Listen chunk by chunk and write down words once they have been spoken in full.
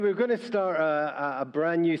We're going to start a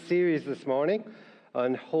brand new series this morning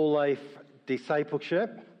on whole life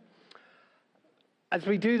discipleship. As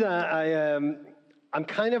we do that, I'm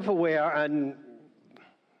kind of aware, and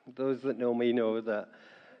those that know me know that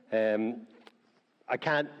I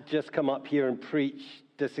can't just come up here and preach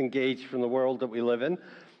disengaged from the world that we live in.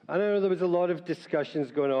 I know there was a lot of discussions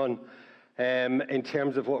going on in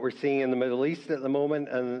terms of what we're seeing in the Middle East at the moment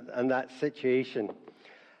and that situation.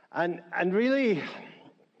 And really,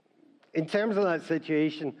 in terms of that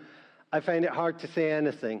situation, I find it hard to say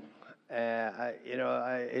anything.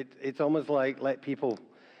 It's almost like let people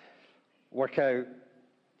work out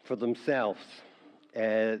for themselves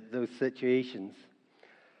those situations.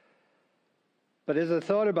 But as I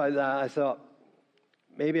thought about that, I thought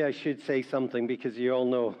maybe I should say something because you all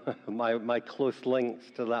know my close links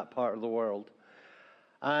to that part of the world.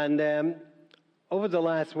 And over the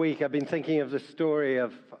last week, I've been thinking of the story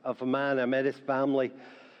of a man. I met his family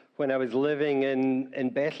when I was living in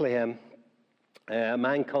Bethlehem, a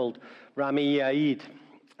man called Rami Yaid.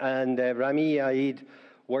 And Rami Yaid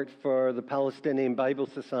worked for the Palestinian Bible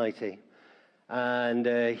Society. And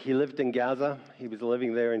he lived in Gaza. He was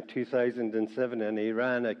living there in 2007, and he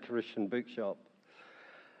ran a Christian bookshop.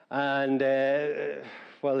 And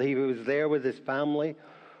while he was there with his family,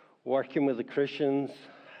 working with the Christians,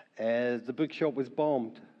 the bookshop was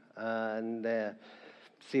bombed, and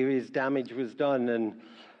serious damage was done. And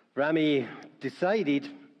Rami decided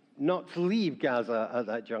not to leave Gaza at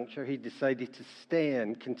that juncture. He decided to stay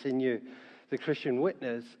and continue the Christian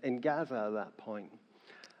witness in Gaza at that point.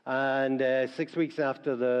 And 6 weeks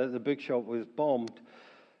after the bookshop was bombed,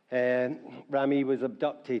 Rami was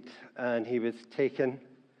abducted, and he was taken,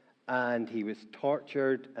 and he was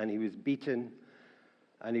tortured, and he was beaten,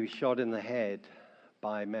 and he was shot in the head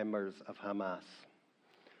by members of Hamas.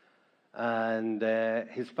 And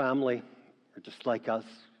his family are just like us.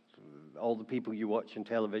 All the people you watch on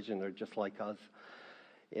television are just like us.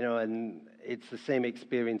 You know, and it's the same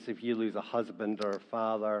experience if you lose a husband or a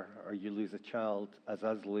father, or you lose a child, as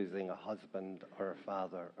us losing a husband or a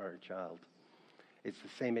father or a child. It's the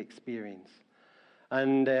same experience.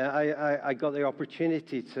 And I got the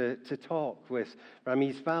opportunity to talk with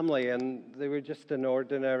Rami's family, and they were just an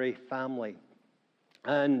ordinary family.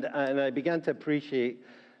 And I began to appreciate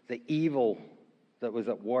the evil that was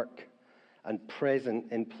at work and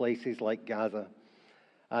present in places like Gaza,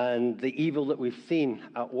 and the evil that we've seen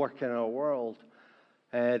at work in our world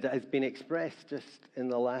that has been expressed just in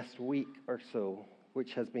the last week or so,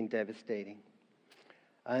 which has been devastating.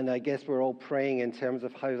 And I guess we're all praying in terms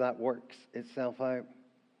of how that works itself out.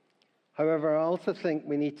 However, I also think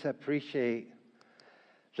we need to appreciate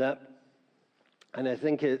that, and I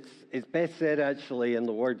think it's best said actually in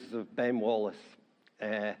the words of Ben Wallace,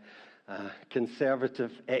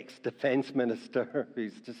 conservative ex-defense minister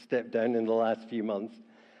who's just stepped down in the last few months.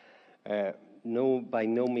 By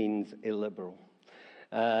no means illiberal.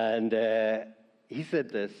 And he said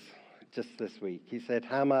this just this week. He said,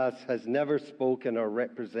 Hamas has never spoken or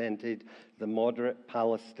represented the moderate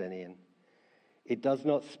Palestinian. It does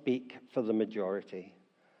not speak for the majority.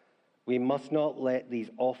 We must not let these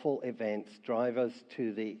awful events drive us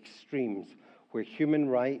to the extremes where human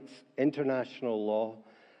rights, international law,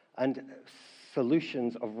 and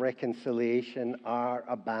solutions of reconciliation are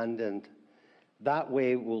abandoned. That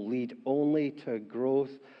way will lead only to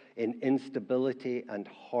growth in instability and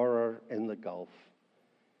horror in the Gulf.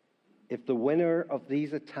 If the winner of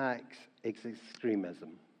these attacks is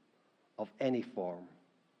extremism of any form,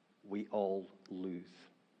 we all lose.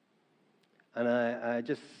 And I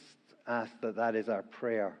just ask that is our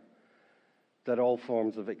prayer, that all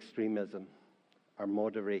forms of extremism are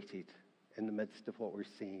moderated in the midst of what we're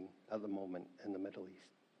seeing at the moment in the Middle East.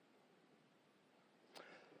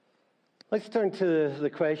 Let's turn to the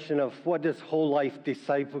question of what does whole life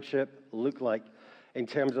discipleship look like in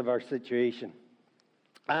terms of our situation.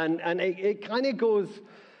 And it kind of goes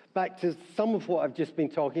back to some of what I've just been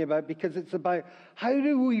talking about, because it's about how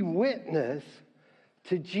do we witness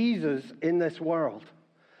to Jesus in this world.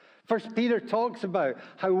 First Peter talks about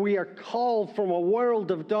how we are called from a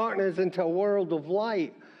world of darkness into a world of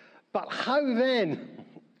light. But how then,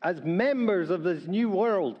 as members of this new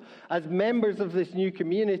world, as members of this new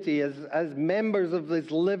community, as members of this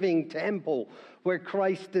living temple where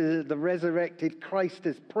Christ, the resurrected Christ,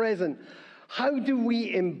 is present, how do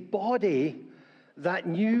we embody that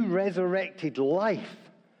new resurrected life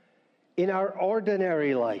in our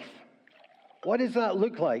ordinary life? What does that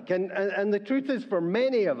look like? And the truth is, for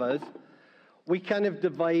many of us, we kind of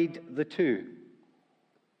divide the two.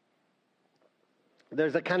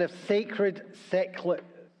 There's a kind of sacred,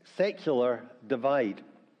 secular divide,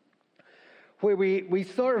 where we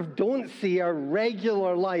sort of don't see our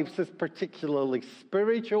regular lives as particularly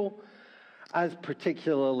spiritual, as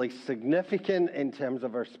particularly significant in terms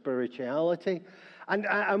of our spirituality.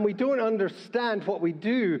 And we don't understand what we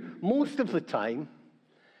do most of the time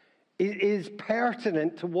is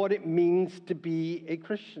pertinent to what it means to be a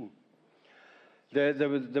Christian. There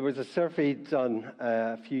was a survey done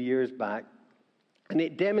a few years back, and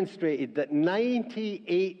it demonstrated that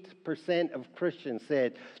 98% of Christians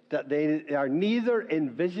said that they are neither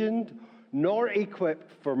envisioned nor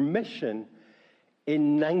equipped for mission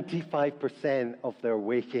in 95% of their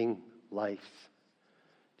waking lives.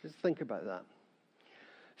 Just think about that.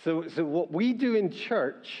 So what we do in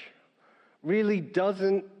church really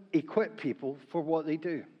doesn't equip people for what they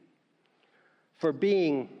do, for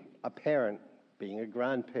being a parent, being a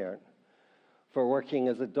grandparent, for working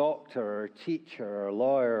as a doctor or a teacher or a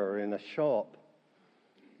lawyer or in a shop.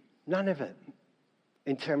 None of it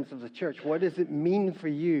in terms of the church. What does it mean for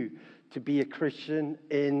you to be a Christian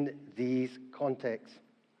in these contexts?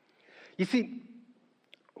 You see,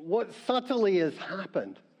 what subtly has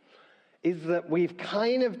happened is that we've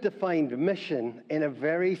kind of defined mission in a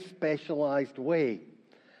very specialized way.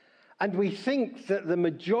 And we think that the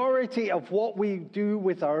majority of what we do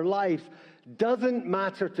with our lives doesn't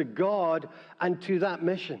matter to God and to that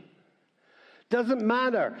mission. Doesn't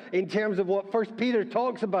matter in terms of what 1 Peter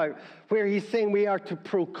talks about, where he's saying we are to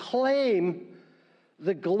proclaim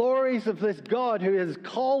the glories of this God who has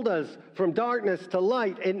called us from darkness to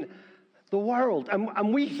light in the world.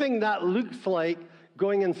 And we think that looks like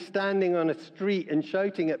going and standing on a street and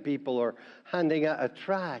shouting at people or handing out a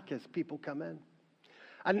tract as people come in.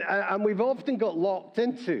 And we've often got locked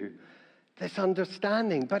into this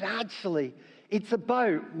understanding. But actually, it's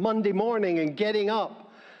about Monday morning and getting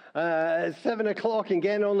up at 7 o'clock and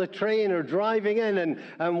getting on the train or driving in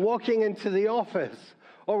and walking into the office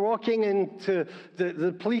or walking into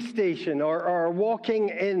the police station or walking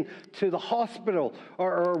into the hospital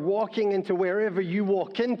or walking into wherever you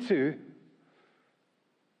walk into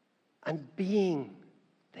and being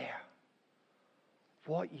there.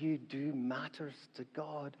 What you do matters to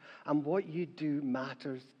God, and what you do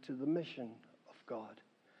matters to the mission of God.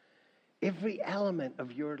 Every element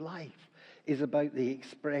of your life is about the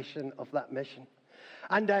expression of that mission.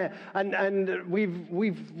 And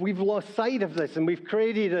we've lost sight of this, and we've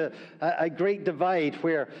created a great divide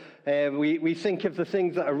where we think of the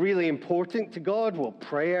things that are really important to God, well,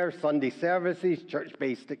 prayer, Sunday services,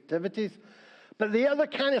 church-based activities. But the other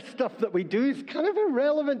kind of stuff that we do is kind of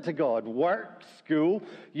irrelevant to God. Work, school,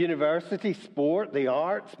 university, sport, the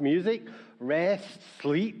arts, music, rest,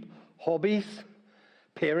 sleep, hobbies,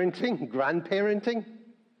 parenting, grandparenting.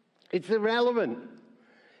 It's irrelevant.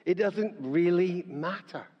 It doesn't really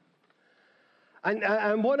matter.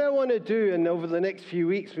 And what I want to do, and over the next few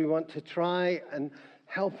weeks we want to try and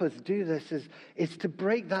help us do this, is to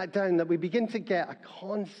break that down, that we begin to get a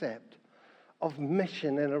concept of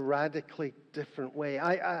mission in a radically different way.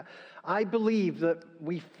 I believe that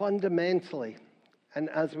we fundamentally,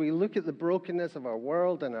 and as we look at the brokenness of our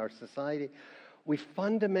world and our society, we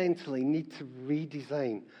fundamentally need to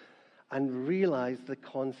redesign and realize the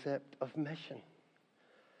concept of mission.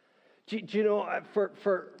 Do you know,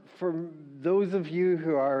 for those of you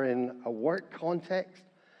who are in a work context,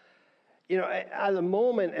 you know, at the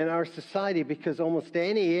moment in our society, because almost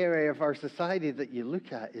any area of our society that you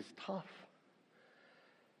look at is tough,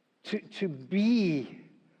 to be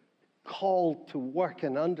called to work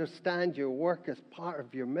and understand your work as part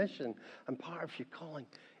of your mission and part of your calling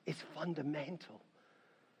is fundamental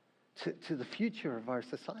to the future of our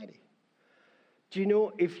society. Do you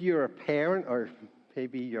know, if you're a parent, or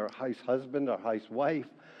maybe you're a house husband or housewife,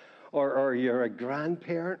 or you're a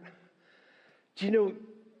grandparent, do you know,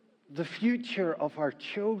 the future of our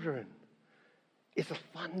children is a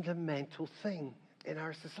fundamental thing in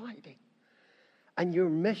our society. And your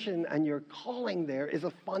mission and your calling there is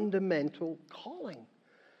a fundamental calling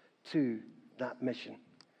to that mission.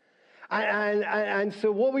 And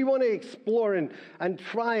so what we want to explore and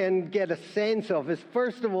try and get a sense of is,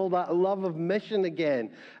 first of all, that love of mission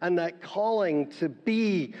again, and that calling to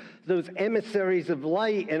be those emissaries of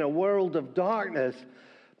light in a world of darkness,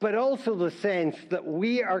 but also the sense that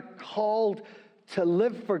we are called to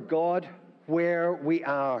live for God where we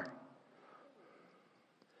are.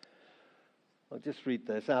 I'll just read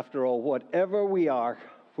this. After all, whatever we are,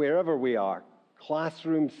 wherever we are,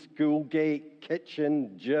 classroom, school gate,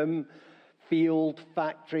 kitchen, gym, field,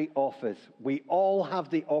 factory, office, we all have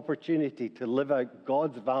the opportunity to live out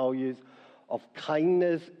God's values of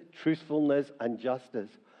kindness, truthfulness, and justice.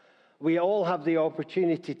 We all have the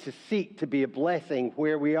opportunity to seek to be a blessing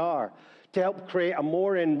where we are, to help create a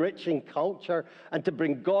more enriching culture, and to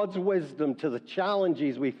bring God's wisdom to the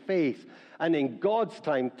challenges we face, and in God's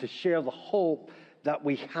time to share the hope that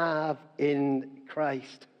we have in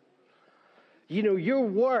Christ. You know, your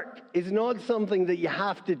work is not something that you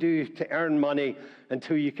have to do to earn money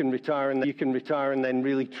until you can retire and then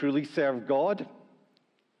really truly serve God.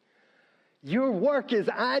 Your work is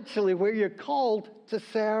actually where you're called to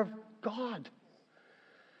serve God.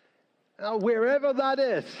 Now, wherever that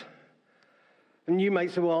is. And you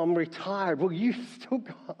might say, well, I'm retired. Well, you've still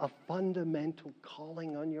got a fundamental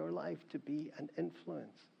calling on your life to be an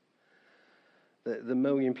influence. The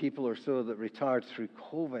million people or so that retired through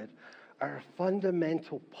COVID are a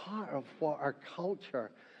fundamental part of what our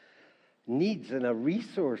culture needs and a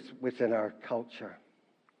resource within our culture.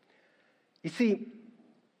 You see,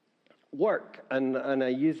 work, and I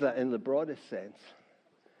use that in the broadest sense,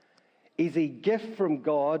 is a gift from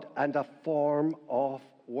God and a form of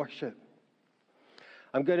worship.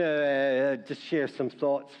 I'm going to just share some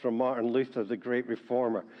thoughts from Martin Luther, the great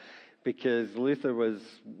reformer, because Luther was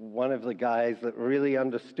one of the guys that really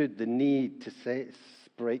understood the need to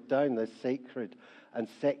break down the sacred and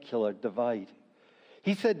secular divide.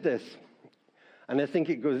 He said this, and I think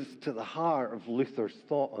it goes to the heart of Luther's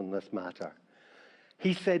thought on this matter.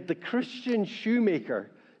 He said, the Christian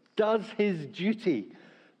shoemaker does his duty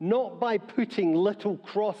not by putting little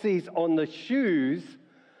crosses on the shoes,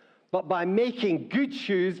 but by making good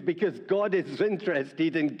shoes because God is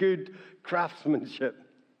interested in good craftsmanship.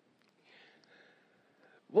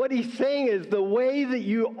 What he's saying is the way that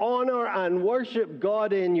you honor and worship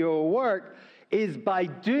God in your work is by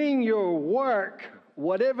doing your work,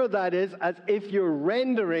 whatever that is, as if you're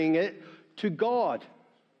rendering it to God.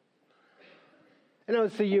 You know,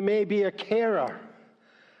 so you may be a carer.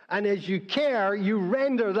 And as you care, you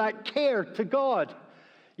render that care to God.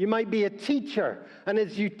 You might be a teacher. And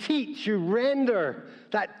as you teach, you render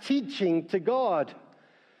that teaching to God.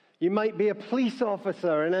 You might be a police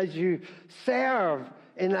officer. And as you serve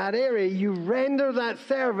in that area, you render that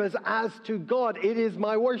service as to God. It is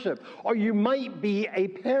my worship. Or you might be a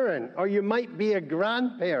parent. Or you might be a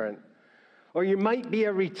grandparent. Or you might be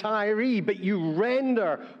a retiree. But you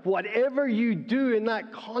render whatever you do in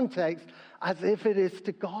that context as if it is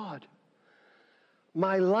to God.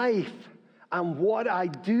 My life and what I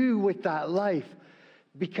do with that life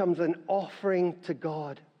becomes an offering to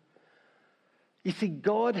God. You see,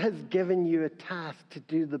 God has given you a task to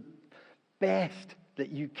do the best that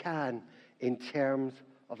you can in terms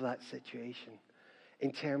of that situation,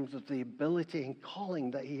 in terms of the ability and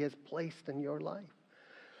calling that He has placed in your life.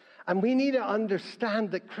 And we need to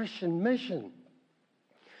understand that Christian mission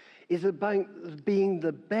is about being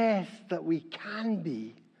the best that we can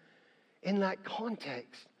be in that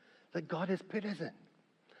context that God has put us in.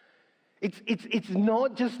 It's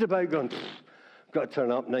not just about going, I've got to turn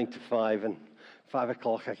up 9 to 5 and 5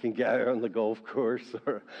 o'clock I can get out on the golf course,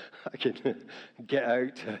 or I can get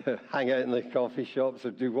out, hang out in the coffee shops,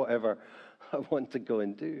 or do whatever I want to go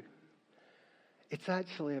and do. It's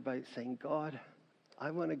actually about saying, God,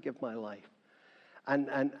 I want to give my life.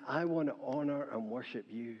 And I want to honor and worship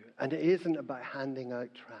you. And it isn't about handing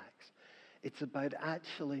out tracts. It's about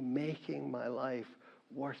actually making my life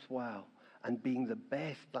worthwhile and being the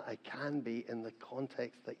best that I can be in the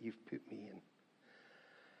context that you've put me in.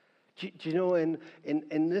 Do you know, in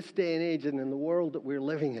this day and age and in the world that we're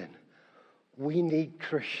living in, we need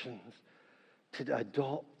Christians to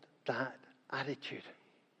adopt that attitude.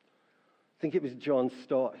 I think it was John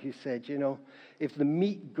Stott who said, you know, if the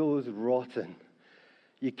meat goes rotten,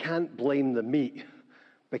 you can't blame the meat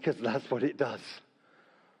because that's what it does.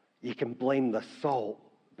 You can blame the salt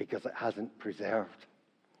because it hasn't preserved.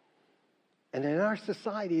 And in our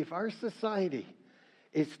society, if our society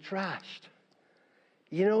is trashed,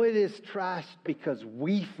 you know, it is trashed because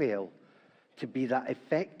we fail to be that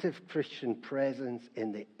effective Christian presence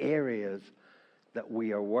in the areas that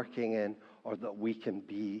we are working in or that we can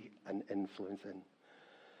be an influence in.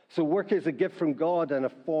 So work is a gift from God and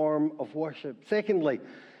a form of worship. Secondly,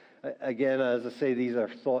 again, as I say, these are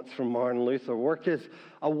thoughts from Martin Luther. Work is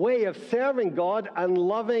a way of serving God and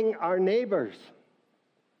loving our neighbors.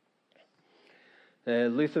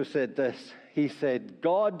 Luther said this. He said,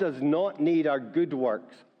 God does not need our good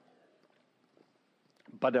works,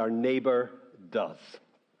 but our neighbor does.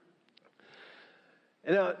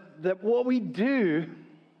 You know, that what we do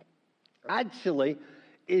actually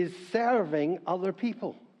is serving other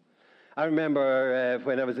people. I remember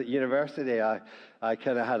when I was at university, I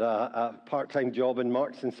kind of had a part-time job in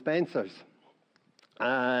Marks and Spencer's.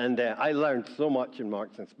 And I learned so much in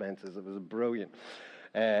Marks and Spencer's. It was a brilliant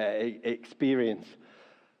experience.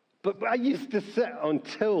 But I used to sit on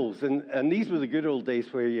tills, and these were the good old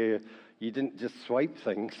days where you didn't just swipe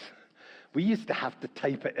things. We used to have to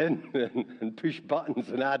type it in and push buttons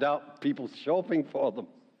and add up people's shopping for them.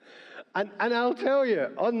 And I'll tell you,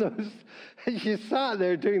 on those, as you sat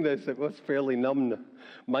there doing this, it was fairly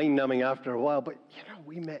mind-numbing after a while. But,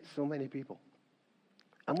 we met so many people.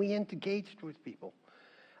 And we engaged with people.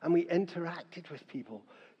 And we interacted with people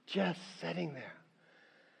just sitting there.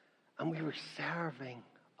 And we were serving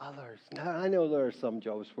others. Now, I know there are some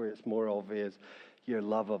jobs where it's more obvious your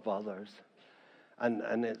love of others.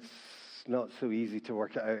 And it's not so easy to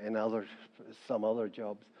work it out in some other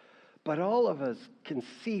jobs. But all of us can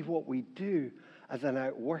see what we do as an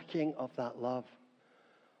outworking of that love.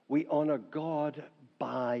 We honor God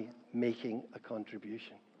by making a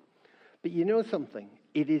contribution. But you know something?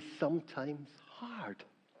 It is sometimes hard.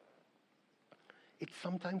 It's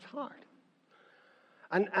sometimes hard.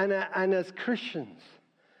 And as Christians,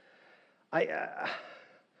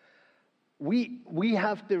 we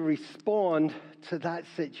have to respond to that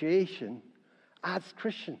situation as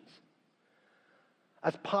Christians,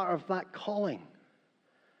 as part of that calling.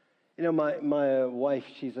 My wife,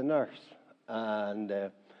 she's a nurse,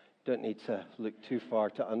 and don't need to look too far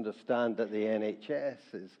to understand that the NHS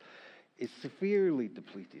is severely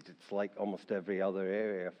depleted. It's like almost every other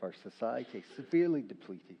area of our society, severely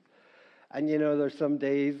depleted. And there's some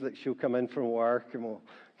days that she'll come in from work and we'll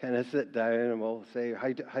kind of sit down and we'll say,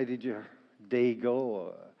 how did your day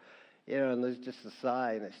go? And there's just a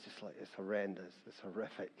sigh, and it's just like, it's horrendous, it's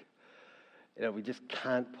horrific. We just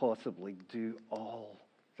can't possibly do all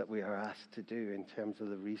that we are asked to do in terms of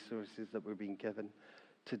the resources that we're being given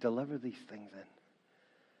to deliver these things in.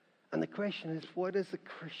 And the question is, what does a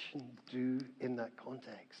Christian do in that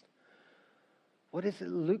context? What does it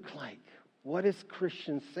look like? What does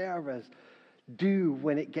Christian service do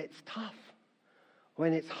when it gets tough?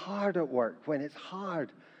 When it's hard at work, when it's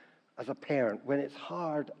hard as a parent, when it's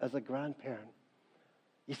hard as a grandparent?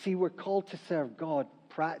 You see, we're called to serve God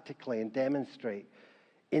practically and demonstrate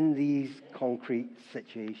in these concrete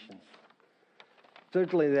situations.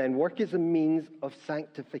 Thirdly, then, work is a means of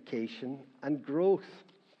sanctification and growth.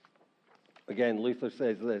 Again, Luther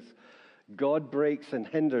says this: God breaks and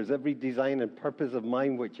hinders every design and purpose of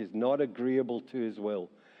mine which is not agreeable to his will,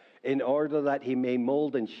 in order that he may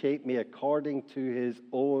mold and shape me according to his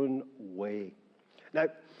own way. Now,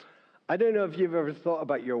 I don't know if you've ever thought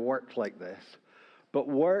about your work like this, but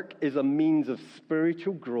work is a means of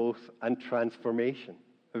spiritual growth and transformation.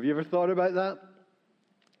 Have you ever thought about that?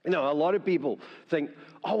 A lot of people think,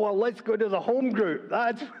 let's go to the home group.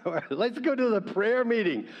 Let's go to the prayer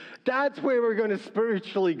meeting. That's where we're going to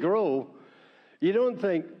spiritually grow. You don't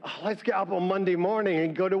think, let's get up on Monday morning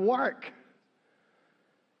and go to work.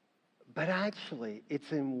 But actually,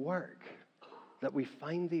 it's in work that we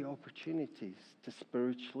find the opportunities to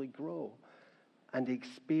spiritually grow and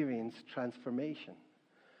experience transformation.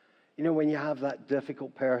 When you have that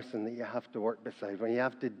difficult person that you have to work beside, when you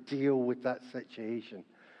have to deal with that situation,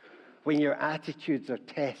 when your attitudes are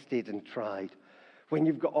tested and tried, when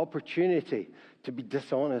you've got opportunity to be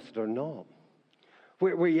dishonest or not,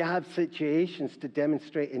 where you have situations to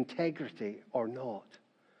demonstrate integrity or not.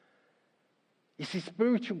 You see,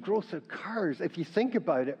 spiritual growth occurs, if you think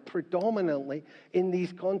about it, predominantly in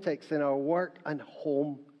these contexts, in our work and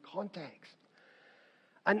home context.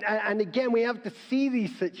 And again, we have to see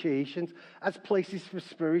these situations as places for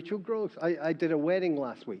spiritual growth. I did a wedding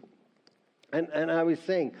last week, and I was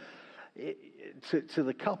saying to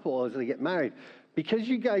the couple as they get married, because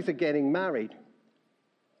you guys are getting married,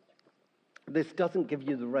 this doesn't give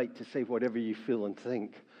you the right to say whatever you feel and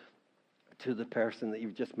think to the person that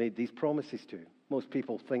you've just made these promises to. Most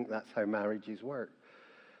people think that's how marriages work.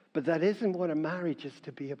 But that isn't what a marriage is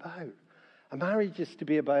to be about. A marriage is to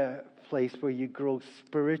be about a place where you grow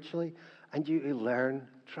spiritually and you learn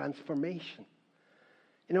transformation.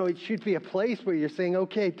 It should be a place where you're saying,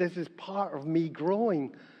 okay, this is part of me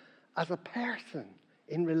growing as a person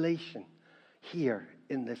in relation here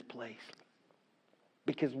in this place.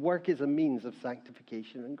 Because work is a means of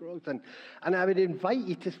sanctification and growth. And I would invite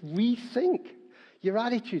you to rethink your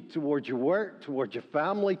attitude towards your work, towards your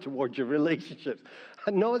family, towards your relationships,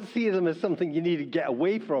 and not see them as something you need to get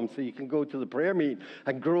away from so you can go to the prayer meeting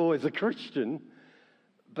and grow as a Christian,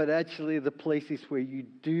 but actually the places where you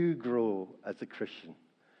do grow as a Christian.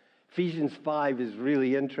 Ephesians 5 is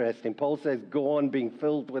really interesting. Paul says, go on being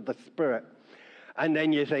filled with the Spirit. And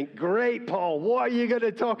then you think, great, Paul, what are you going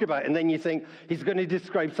to talk about? And then you think he's going to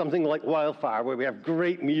describe something like wildfire, where we have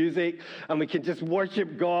great music and we can just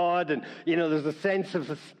worship God. And, there's a sense of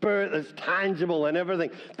the Spirit that's tangible and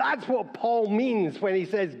everything. That's what Paul means when he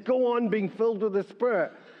says, go on being filled with the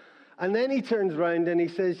Spirit. And then he turns around and he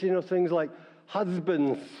says, things like,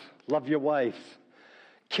 husbands, love your wives.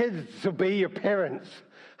 Kids, obey your parents.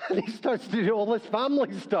 And he starts to do all this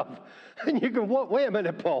family stuff. And you go, what? Wait a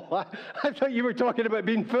minute, Paul. I thought you were talking about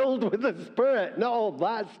being filled with the Spirit, not all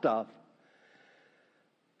that stuff.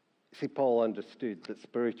 See, Paul understood that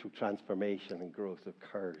spiritual transformation and growth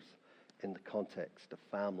occurs in the context of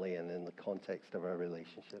family and in the context of our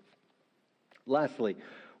relationships. Lastly,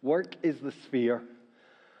 work is the sphere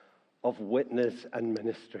of witness and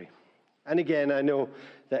ministry. And again, I know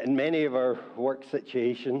that in many of our work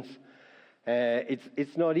situations,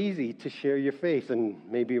 it's not easy to share your faith, and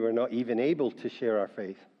maybe we're not even able to share our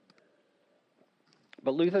faith.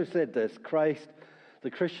 But Luther said this: the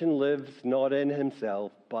Christian lives not in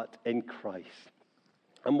himself, but in Christ.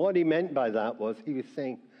 And what he meant by that was, he was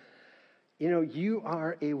saying, you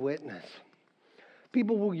are a witness.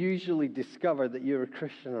 People will usually discover that you're a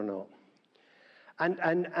Christian or not.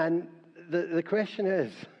 And the question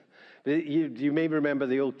is, you may remember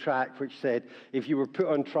the old tract which said, if you were put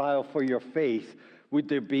on trial for your faith, would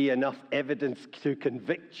there be enough evidence to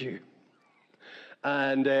convict you?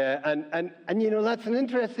 And that's an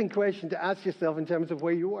interesting question to ask yourself in terms of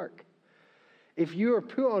where you work. If you are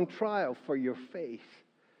put on trial for your faith,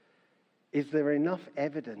 is there enough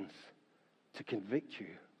evidence to convict you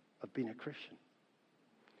of being a Christian?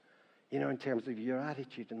 In terms of your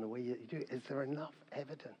attitude and the way that you do it, is there enough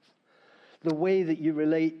evidence? The way that you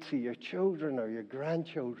relate to your children or your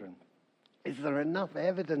grandchildren, is there enough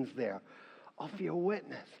evidence there of your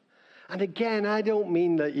witness? And again, I don't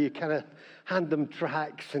mean that you kind of hand them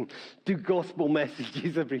tracts and do gospel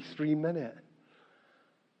messages every 3 minutes.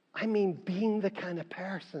 I mean being the kind of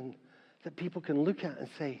person that people can look at and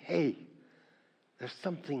say, hey, there's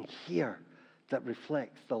something here that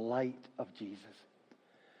reflects the light of Jesus.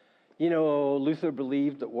 Luther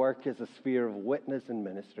believed that work is a sphere of witness and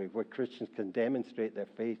ministry where Christians can demonstrate their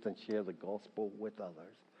faith and share the gospel with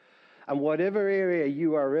others. And whatever area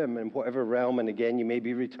you are in whatever realm, and again, you may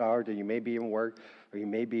be retired, or you may be in work, or you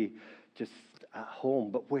may be just at home,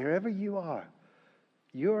 but wherever you are,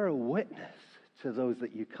 you're a witness to those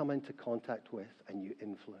that you come into contact with and you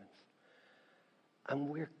influence. And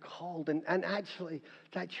we're called, and actually,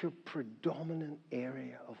 that's your predominant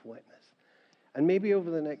area of witness. And maybe over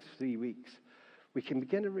the next 3 weeks, we can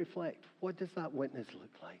begin to reflect, what does that witness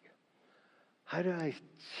look like? How do I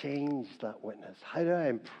change that witness? How do I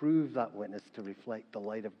improve that witness to reflect the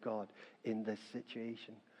light of God in this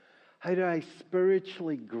situation? How do I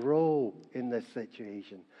spiritually grow in this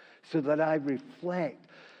situation so that I reflect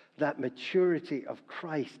that maturity of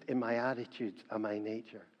Christ in my attitudes and my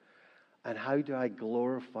nature? And how do I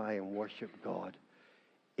glorify and worship God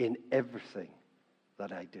in everything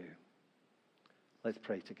that I do? Let's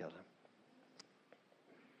pray together.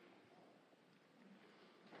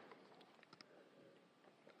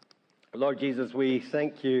 Lord Jesus, we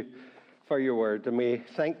thank you for your word, and we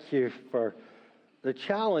thank you for the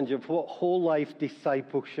challenge of what whole life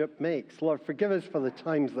discipleship makes. Lord, forgive us for the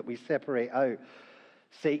times that we separate out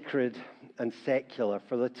sacred and secular,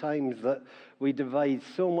 for the times that we divide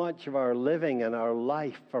so much of our living and our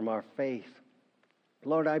life from our faith.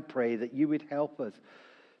 Lord, I pray that you would help us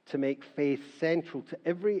to make faith central to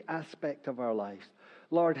every aspect of our lives.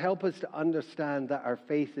 Lord, help us to understand that our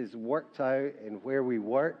faith is worked out in where we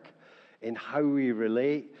work, in how we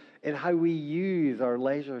relate, in how we use our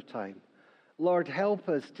leisure time. Lord, help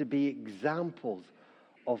us to be examples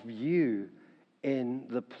of you in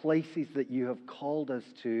the places that you have called us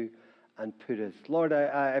to and put us. Lord,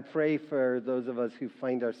 I pray for those of us who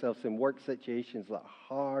find ourselves in work situations that are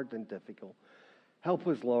hard and difficult. Help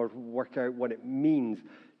us, Lord, work out what it means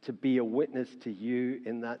to be a witness to you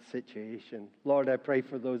in that situation. Lord, I pray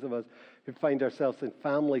for those of us who find ourselves in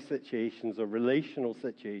family situations or relational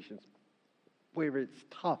situations where it's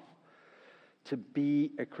tough to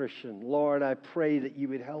be a Christian. Lord, I pray that you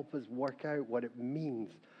would help us work out what it means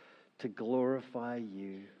to glorify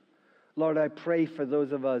you. Lord, I pray for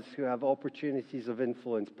those of us who have opportunities of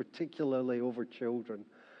influence, particularly over children.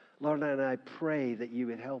 Lord, and I pray that you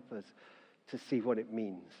would help us to see what it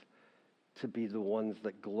means to be the ones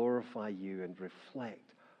that glorify you and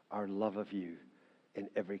reflect our love of you in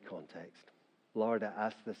every context. Lord, I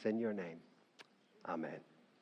ask this in your name. Amen.